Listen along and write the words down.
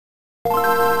The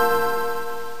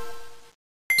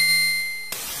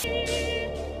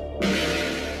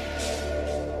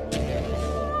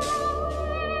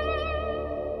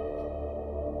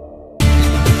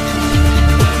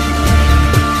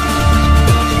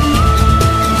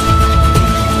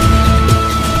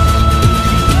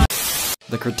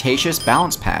Cretaceous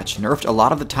Balance Patch nerfed a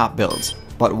lot of the top builds,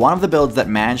 but one of the builds that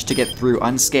managed to get through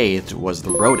unscathed was the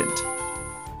Rodent.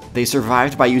 They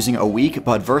survived by using a weak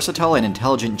but versatile and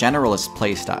intelligent generalist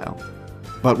playstyle.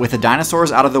 But with the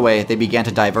dinosaurs out of the way, they began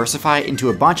to diversify into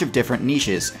a bunch of different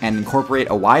niches and incorporate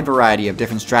a wide variety of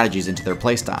different strategies into their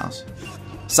playstyles.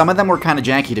 Some of them were kinda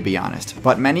janky to be honest,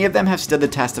 but many of them have stood the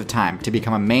test of time to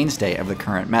become a mainstay of the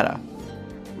current meta.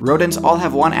 Rodents all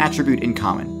have one attribute in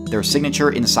common, their signature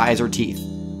incisor teeth,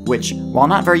 which, while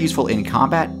not very useful in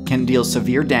combat, can deal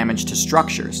severe damage to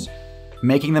structures.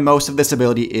 Making the most of this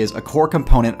ability is a core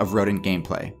component of rodent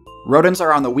gameplay. Rodents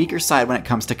are on the weaker side when it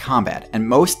comes to combat, and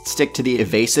most stick to the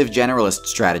evasive generalist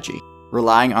strategy,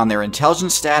 relying on their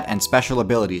intelligence stat and special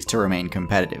abilities to remain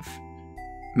competitive.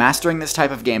 Mastering this type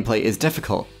of gameplay is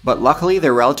difficult, but luckily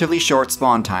their relatively short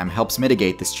spawn time helps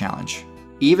mitigate this challenge.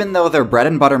 Even though their bread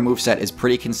and butter moveset is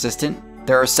pretty consistent,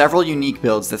 there are several unique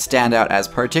builds that stand out as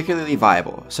particularly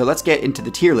viable, so let's get into the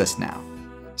tier list now.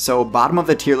 So bottom of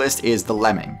the tier list is the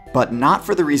Lemming, but not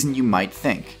for the reason you might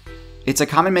think. It's a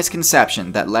common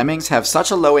misconception that lemmings have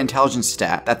such a low intelligence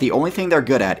stat that the only thing they're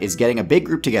good at is getting a big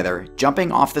group together,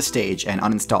 jumping off the stage, and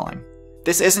uninstalling.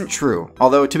 This isn't true,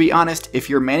 although to be honest,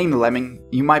 if you're manning the lemming,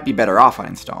 you might be better off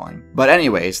uninstalling. But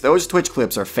anyways, those Twitch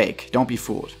clips are fake, don't be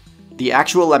fooled. The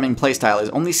actual lemming playstyle is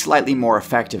only slightly more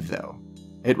effective though.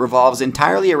 It revolves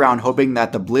entirely around hoping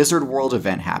that the Blizzard World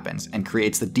event happens and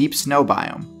creates the deep snow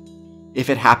biome. If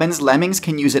it happens, lemmings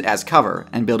can use it as cover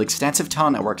and build extensive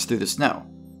tunnel networks through the snow.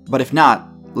 But if not,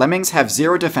 lemmings have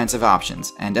zero defensive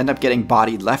options and end up getting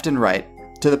bodied left and right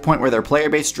to the point where their player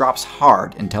base drops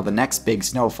hard until the next big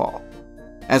snowfall.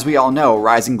 As we all know,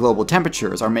 rising global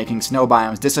temperatures are making snow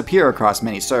biomes disappear across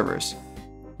many servers.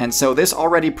 And so this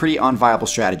already pretty unviable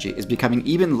strategy is becoming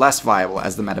even less viable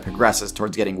as the meta progresses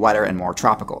towards getting wetter and more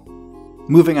tropical.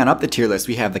 Moving on up the tier list,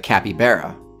 we have the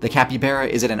Capybara. The Capybara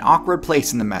is at an awkward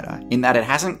place in the meta, in that it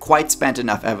hasn't quite spent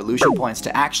enough evolution points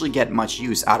to actually get much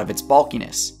use out of its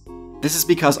bulkiness. This is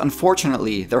because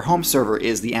unfortunately, their home server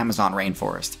is the Amazon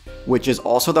rainforest, which is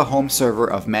also the home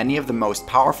server of many of the most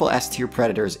powerful S-tier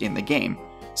predators in the game,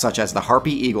 such as the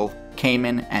harpy eagle,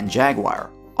 caiman, and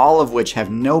jaguar, all of which have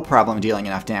no problem dealing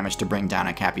enough damage to bring down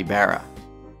a capybara.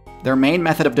 Their main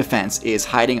method of defense is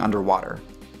hiding underwater,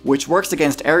 which works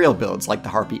against aerial builds like the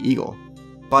harpy eagle,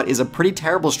 but is a pretty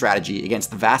terrible strategy against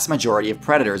the vast majority of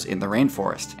predators in the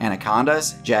rainforest.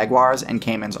 Anacondas, jaguars, and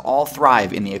caimans all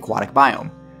thrive in the aquatic biome,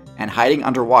 and hiding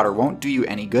underwater won't do you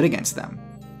any good against them.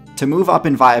 To move up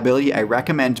in viability, I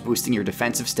recommend boosting your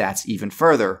defensive stats even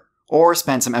further, or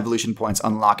spend some evolution points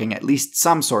unlocking at least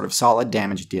some sort of solid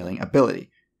damage dealing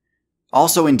ability.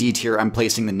 Also in D tier, I'm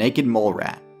placing the Naked Mole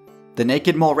Rat. The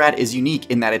Naked Mole Rat is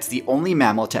unique in that it's the only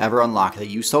mammal to ever unlock the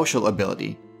eusocial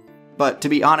ability. But to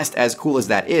be honest, as cool as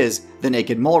that is, the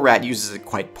Naked Mole Rat uses it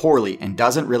quite poorly and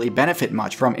doesn't really benefit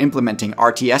much from implementing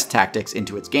RTS tactics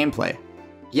into its gameplay.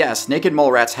 Yes, Naked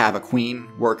Mole Rats have a queen,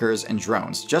 workers, and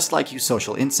drones, just like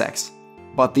eusocial insects.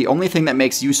 But the only thing that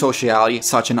makes eusociality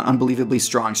such an unbelievably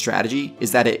strong strategy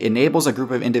is that it enables a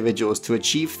group of individuals to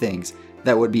achieve things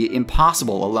that would be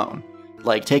impossible alone,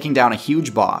 like taking down a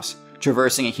huge boss,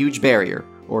 traversing a huge barrier,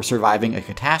 or surviving a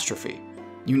catastrophe.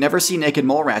 You never see Naked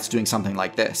Mole Rats doing something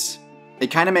like this. It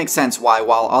kinda makes sense why,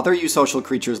 while other eusocial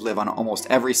creatures live on almost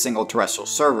every single terrestrial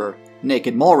server,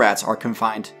 Naked Mole Rats are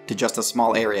confined to just a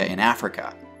small area in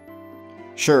Africa.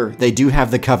 Sure, they do have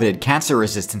the coveted cancer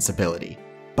resistance ability,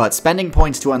 but spending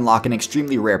points to unlock an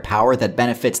extremely rare power that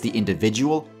benefits the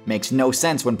individual makes no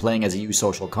sense when playing as a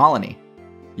eusocial colony.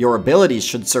 Your abilities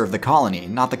should serve the colony,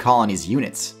 not the colony's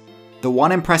units. The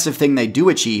one impressive thing they do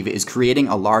achieve is creating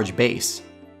a large base,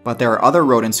 but there are other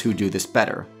rodents who do this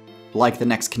better, like the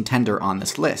next contender on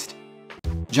this list.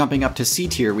 Jumping up to C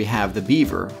tier, we have the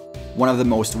Beaver, one of the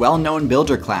most well-known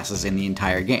builder classes in the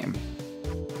entire game.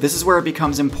 This is where it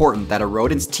becomes important that a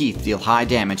rodent's teeth deal high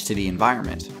damage to the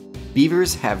environment.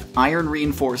 Beavers have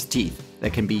iron-reinforced teeth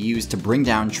that can be used to bring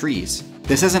down trees.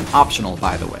 This isn't optional,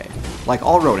 by the way. Like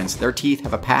all rodents, their teeth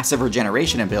have a passive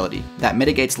regeneration ability that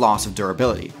mitigates loss of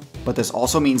durability, but this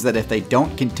also means that if they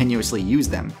don't continuously use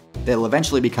them, they'll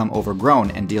eventually become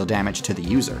overgrown and deal damage to the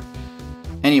user.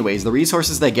 Anyways, the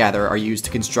resources they gather are used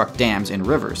to construct dams in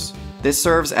rivers. This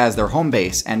serves as their home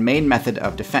base and main method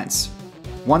of defense.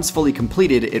 Once fully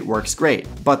completed, it works great,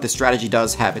 but the strategy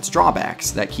does have its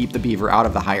drawbacks that keep the beaver out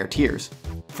of the higher tiers.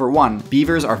 For one,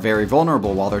 beavers are very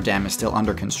vulnerable while their dam is still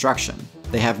under construction.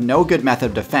 They have no good method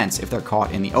of defense if they're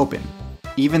caught in the open.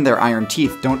 Even their iron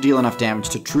teeth don't deal enough damage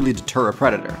to truly deter a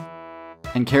predator.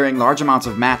 And carrying large amounts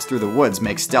of mats through the woods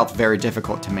makes stealth very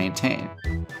difficult to maintain.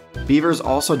 Beavers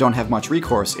also don't have much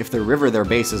recourse if the river their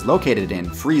base is located in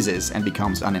freezes and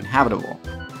becomes uninhabitable,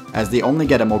 as they only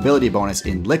get a mobility bonus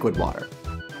in liquid water.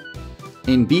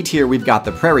 In B tier, we've got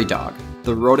the prairie dog,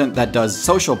 the rodent that does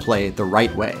social play the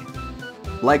right way.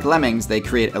 Like lemmings, they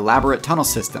create elaborate tunnel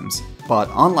systems, but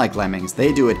unlike lemmings,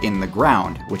 they do it in the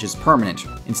ground, which is permanent,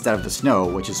 instead of the snow,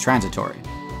 which is transitory.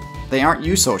 They aren't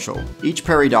eusocial. Each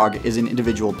prairie dog is an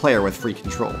individual player with free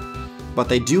control. But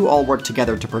they do all work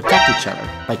together to protect each other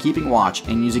by keeping watch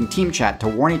and using team chat to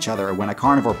warn each other when a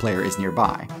carnivore player is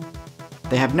nearby.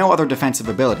 They have no other defensive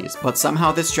abilities, but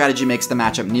somehow this strategy makes the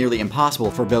matchup nearly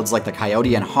impossible for builds like the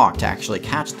coyote and hawk to actually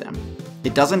catch them.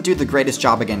 It doesn't do the greatest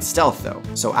job against stealth though,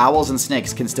 so owls and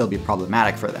snakes can still be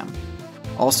problematic for them.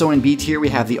 Also in B tier we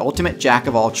have the ultimate jack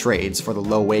of all trades for the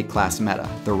low weight class meta,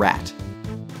 the rat.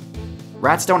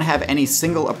 Rats don't have any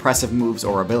single oppressive moves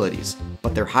or abilities,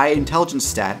 but their high intelligence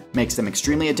stat makes them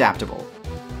extremely adaptable,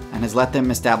 and has let them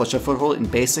establish a foothold in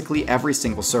basically every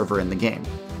single server in the game.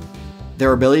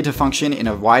 Their ability to function in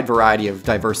a wide variety of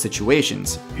diverse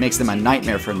situations makes them a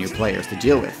nightmare for new players to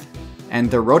deal with, and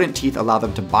their rodent teeth allow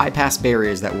them to bypass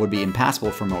barriers that would be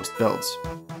impassable for most builds.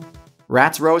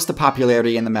 Rats rose to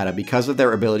popularity in the meta because of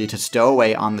their ability to stow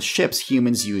away on the ships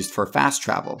humans used for fast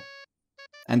travel,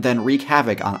 and then wreak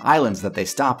havoc on islands that they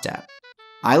stopped at.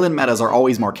 Island metas are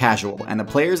always more casual, and the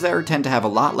players there tend to have a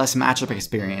lot less matchup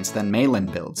experience than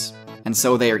mainland builds, and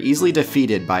so they are easily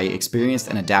defeated by experienced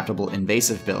and adaptable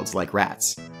invasive builds like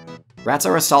rats. Rats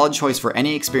are a solid choice for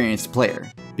any experienced player,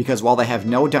 because while they have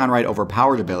no downright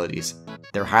overpowered abilities,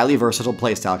 their highly versatile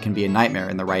playstyle can be a nightmare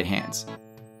in the right hands.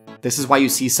 This is why you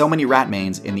see so many rat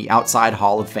mains in the Outside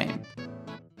Hall of Fame.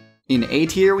 In A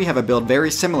tier we have a build very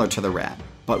similar to the rat,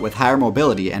 but with higher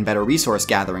mobility and better resource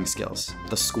gathering skills,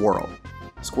 the squirrel.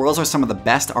 Squirrels are some of the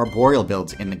best arboreal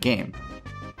builds in the game,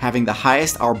 having the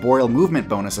highest arboreal movement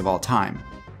bonus of all time.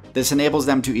 This enables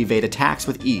them to evade attacks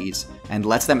with ease, and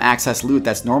lets them access loot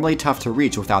that's normally tough to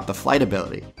reach without the flight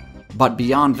ability. But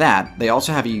beyond that, they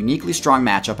also have a uniquely strong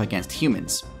matchup against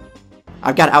humans.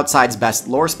 I've got Outside's best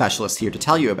lore specialist here to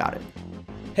tell you about it.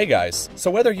 Hey guys,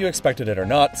 so whether you expected it or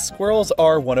not, squirrels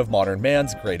are one of modern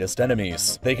man's greatest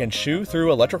enemies. They can chew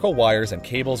through electrical wires and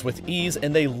cables with ease,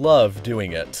 and they love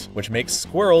doing it, which makes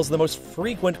squirrels the most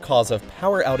frequent cause of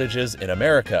power outages in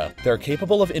America. They're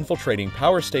capable of infiltrating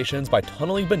power stations by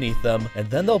tunneling beneath them,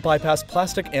 and then they'll bypass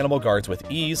plastic animal guards with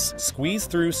ease, squeeze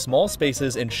through small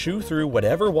spaces, and chew through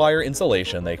whatever wire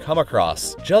insulation they come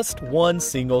across. Just one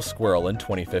single squirrel in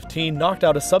 2015 knocked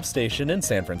out a substation in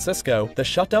San Francisco that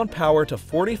shut down power to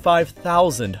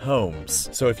 45,000 homes.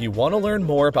 So if you want to learn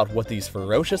more about what these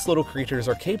ferocious little creatures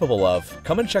are capable of,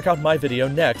 come and check out my video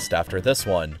next after this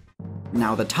one.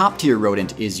 Now the top tier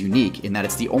rodent is unique in that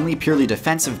it's the only purely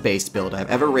defensive based build I've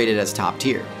ever rated as top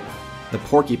tier. The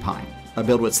porcupine, a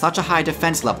build with such a high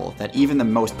defense level that even the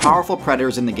most powerful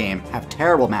predators in the game have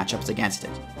terrible matchups against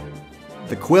it.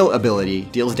 The quill ability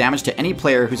deals damage to any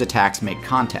player whose attacks make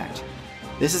contact.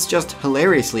 This is just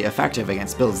hilariously effective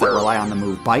against builds that rely on the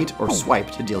move bite or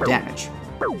swipe to deal damage.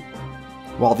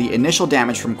 While the initial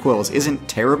damage from quills isn't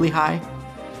terribly high,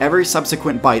 every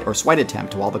subsequent bite or swipe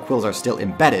attempt while the quills are still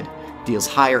embedded deals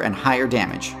higher and higher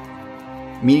damage,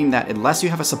 meaning that unless you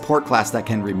have a support class that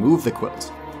can remove the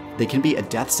quills, they can be a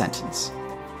death sentence.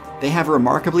 They have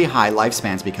remarkably high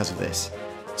lifespans because of this,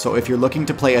 so if you're looking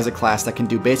to play as a class that can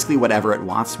do basically whatever it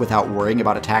wants without worrying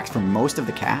about attacks from most of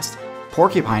the cast,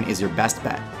 Porcupine is your best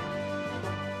bet.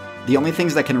 The only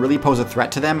things that can really pose a threat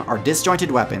to them are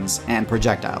disjointed weapons and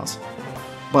projectiles.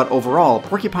 But overall,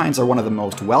 Porcupines are one of the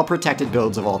most well-protected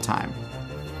builds of all time.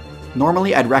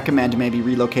 Normally I'd recommend maybe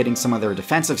relocating some of their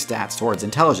defensive stats towards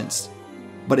intelligence,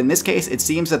 but in this case it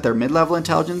seems that their mid-level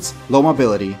intelligence, low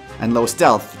mobility, and low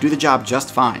stealth do the job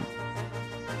just fine.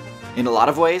 In a lot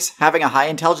of ways, having a high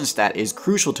intelligence stat is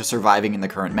crucial to surviving in the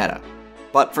current meta.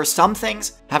 But for some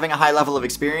things, having a high level of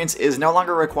experience is no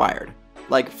longer required,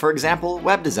 like, for example,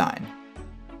 web design.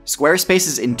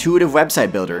 Squarespace's intuitive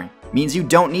website builder means you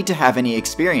don't need to have any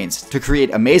experience to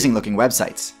create amazing looking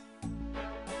websites.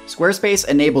 Squarespace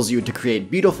enables you to create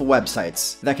beautiful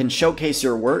websites that can showcase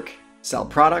your work, sell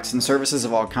products and services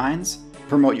of all kinds,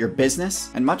 promote your business,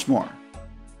 and much more.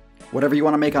 Whatever you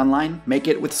want to make online, make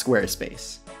it with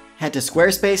Squarespace. Head to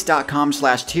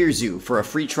squarespace.com/tierzoo for a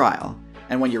free trial.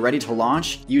 And when you're ready to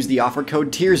launch, use the offer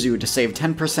code TIERZOO to save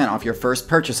 10% off your first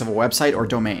purchase of a website or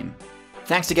domain.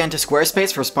 Thanks again to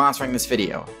Squarespace for sponsoring this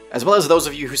video, as well as those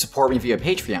of you who support me via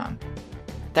Patreon.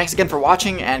 Thanks again for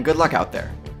watching, and good luck out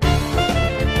there.